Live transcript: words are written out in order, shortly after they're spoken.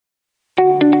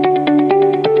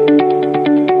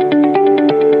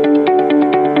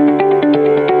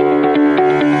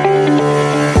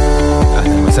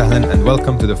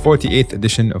welcome to the 48th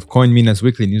edition of CoinMina's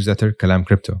weekly newsletter, Kalam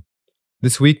Crypto.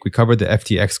 This week, we covered the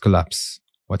FTX collapse.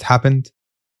 What happened?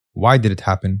 Why did it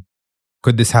happen?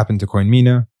 Could this happen to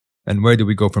CoinMina? And where do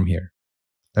we go from here?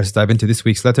 Let's dive into this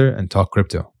week's letter and talk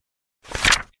crypto.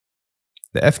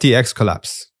 The FTX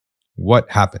collapse.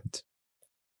 What happened?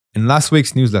 In last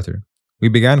week's newsletter, we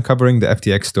began covering the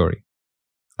FTX story.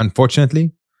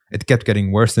 Unfortunately, it kept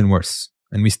getting worse and worse,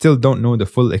 and we still don't know the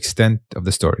full extent of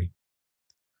the story.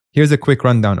 Here's a quick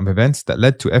rundown of events that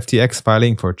led to FTX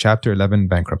filing for Chapter 11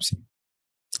 bankruptcy.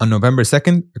 On November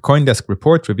 2nd, a CoinDesk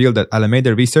report revealed that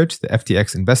Alameda Research, the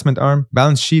FTX investment arm,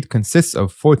 balance sheet consists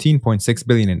of $14.6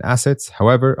 billion in assets.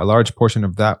 However, a large portion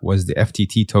of that was the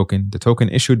FTT token, the token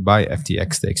issued by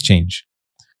FTX, the exchange.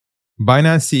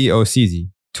 Binance CEO CZ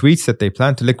tweets that they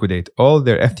plan to liquidate all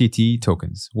their FTT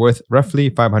tokens, worth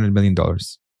roughly $500 million.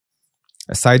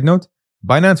 A side note,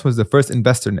 Binance was the first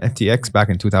investor in FTX back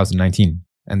in 2019,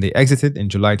 and they exited in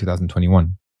July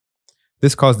 2021.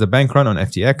 This caused a bank run on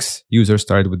FTX. Users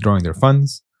started withdrawing their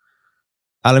funds.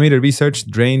 Alameda Research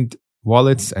drained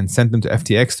wallets and sent them to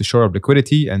FTX to shore up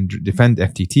liquidity and defend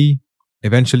FTT.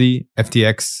 Eventually,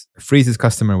 FTX freezes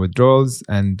customer withdrawals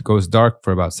and goes dark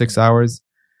for about 6 hours.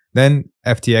 Then,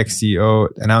 FTX CEO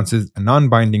announces a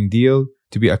non-binding deal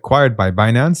to be acquired by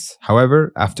Binance.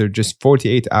 However, after just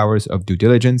 48 hours of due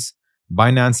diligence,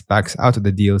 Binance backs out of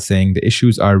the deal, saying the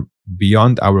issues are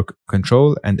beyond our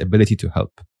control and ability to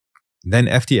help. Then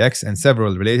FTX and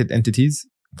several related entities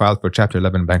filed for Chapter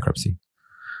 11 bankruptcy.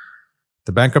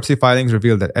 The bankruptcy filings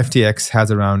revealed that FTX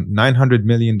has around $900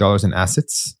 million in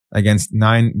assets against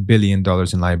 $9 billion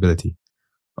in liability.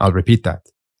 I'll repeat that.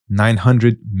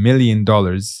 $900 million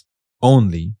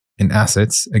only in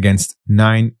assets against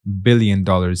 $9 billion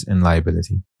in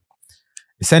liability.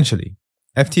 Essentially,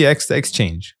 FTX, the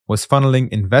exchange, was funneling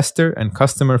investor and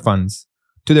customer funds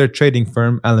to their trading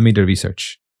firm Alameda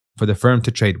Research for the firm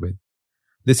to trade with.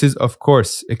 This is, of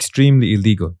course, extremely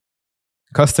illegal.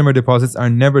 Customer deposits are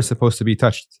never supposed to be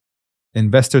touched.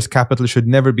 Investors' capital should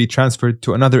never be transferred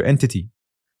to another entity.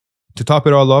 To top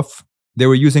it all off, they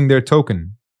were using their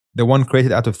token, the one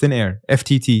created out of thin air,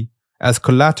 FTT, as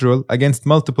collateral against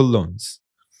multiple loans.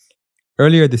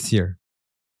 Earlier this year,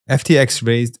 FTX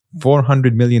raised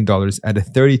 $400 million at a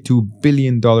 $32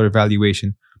 billion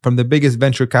valuation from the biggest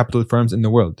venture capital firms in the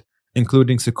world,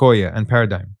 including Sequoia and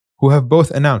Paradigm, who have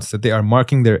both announced that they are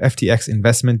marking their FTX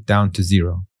investment down to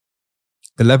zero.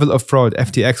 The level of fraud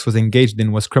FTX was engaged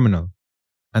in was criminal,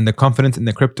 and the confidence in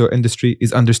the crypto industry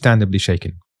is understandably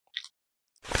shaken.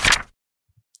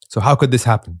 So how could this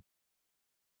happen?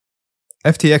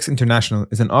 FTX International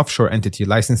is an offshore entity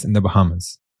licensed in the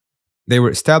Bahamas. They were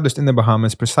established in the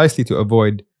Bahamas precisely to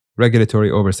avoid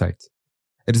regulatory oversight.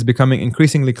 It is becoming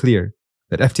increasingly clear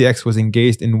that FTX was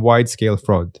engaged in wide-scale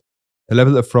fraud, a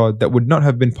level of fraud that would not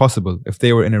have been possible if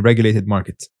they were in a regulated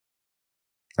market.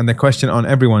 And the question on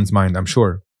everyone's mind, I'm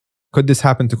sure, could this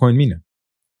happen to CoinMina?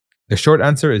 The short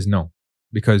answer is no,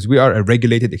 because we are a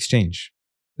regulated exchange.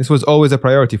 This was always a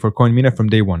priority for CoinMina from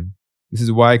day one. This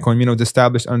is why CoinMina was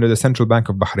established under the Central Bank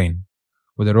of Bahrain,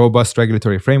 with a robust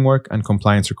regulatory framework and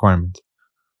compliance requirement.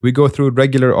 We go through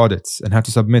regular audits and have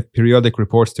to submit periodic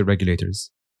reports to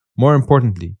regulators. More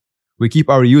importantly, we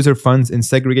keep our user funds in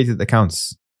segregated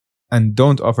accounts and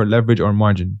don't offer leverage or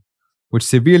margin, which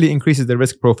severely increases the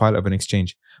risk profile of an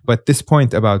exchange. But this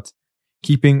point about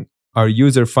keeping our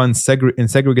user funds in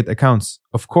segregate accounts,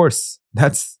 of course,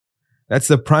 that's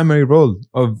the primary role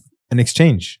of an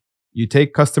exchange. You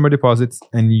take customer deposits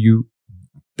and you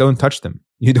don't touch them.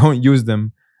 You don't use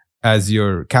them as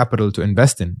your capital to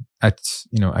invest in at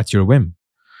your whim.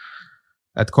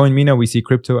 At CoinMina, we see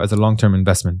crypto as a long-term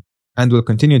investment and will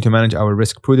continue to manage our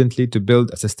risk prudently to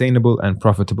build a sustainable and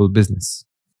profitable business.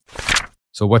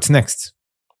 So what's next?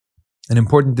 An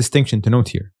important distinction to note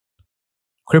here.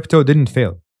 Crypto didn't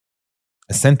fail.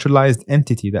 A centralized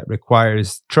entity that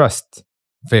requires trust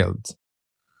failed.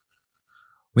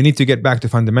 We need to get back to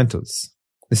fundamentals.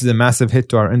 This is a massive hit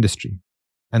to our industry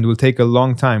and will take a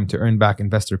long time to earn back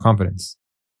investor confidence.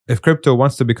 If crypto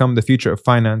wants to become the future of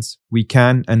finance, we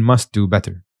can and must do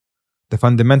better. The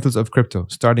fundamentals of crypto,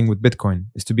 starting with Bitcoin,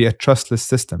 is to be a trustless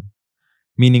system,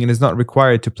 meaning it is not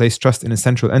required to place trust in a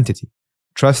central entity.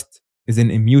 Trust is in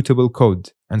immutable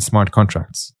code and smart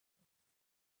contracts.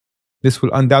 This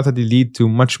will undoubtedly lead to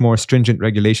much more stringent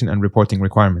regulation and reporting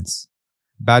requirements.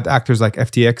 Bad actors like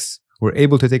FTX were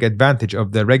able to take advantage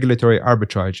of the regulatory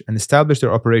arbitrage and establish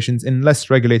their operations in less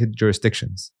regulated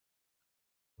jurisdictions.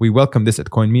 We welcome this at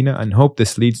CoinMina and hope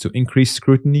this leads to increased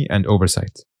scrutiny and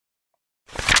oversight.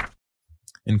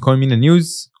 In CoinMina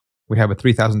news, we have a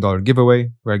 $3,000 giveaway.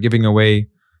 We are giving away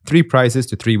 3 prizes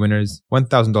to 3 winners,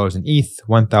 $1,000 in ETH,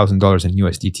 $1,000 in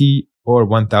USDT, or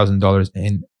 $1,000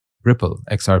 in Ripple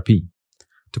XRP.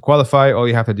 To qualify, all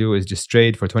you have to do is just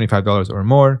trade for $25 or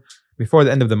more before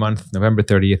the end of the month, November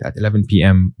 30th at 11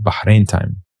 p.m. Bahrain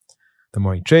time. The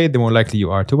more you trade, the more likely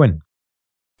you are to win.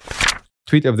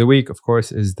 Tweet of the week, of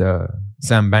course, is the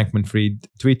Sam Bankman-Fried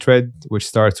tweet thread, which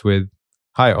starts with,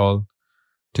 "Hi all.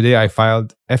 Today I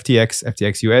filed FTX,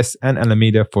 FTX US, and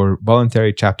Alameda for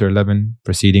voluntary Chapter 11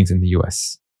 proceedings in the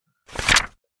US.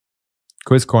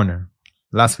 Quiz Corner.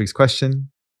 Last week's question.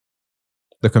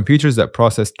 The computers that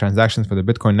process transactions for the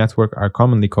Bitcoin network are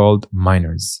commonly called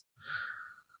miners.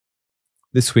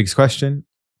 This week's question.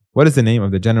 What is the name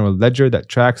of the general ledger that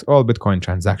tracks all Bitcoin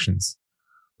transactions?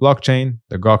 Blockchain,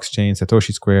 the Gox chain,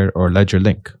 Satoshi Square, or Ledger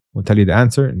Link? We'll tell you the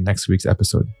answer in next week's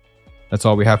episode. That's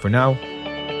all we have for now.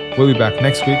 We'll be back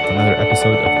next week with another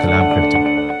episode of Kalam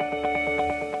Crypto.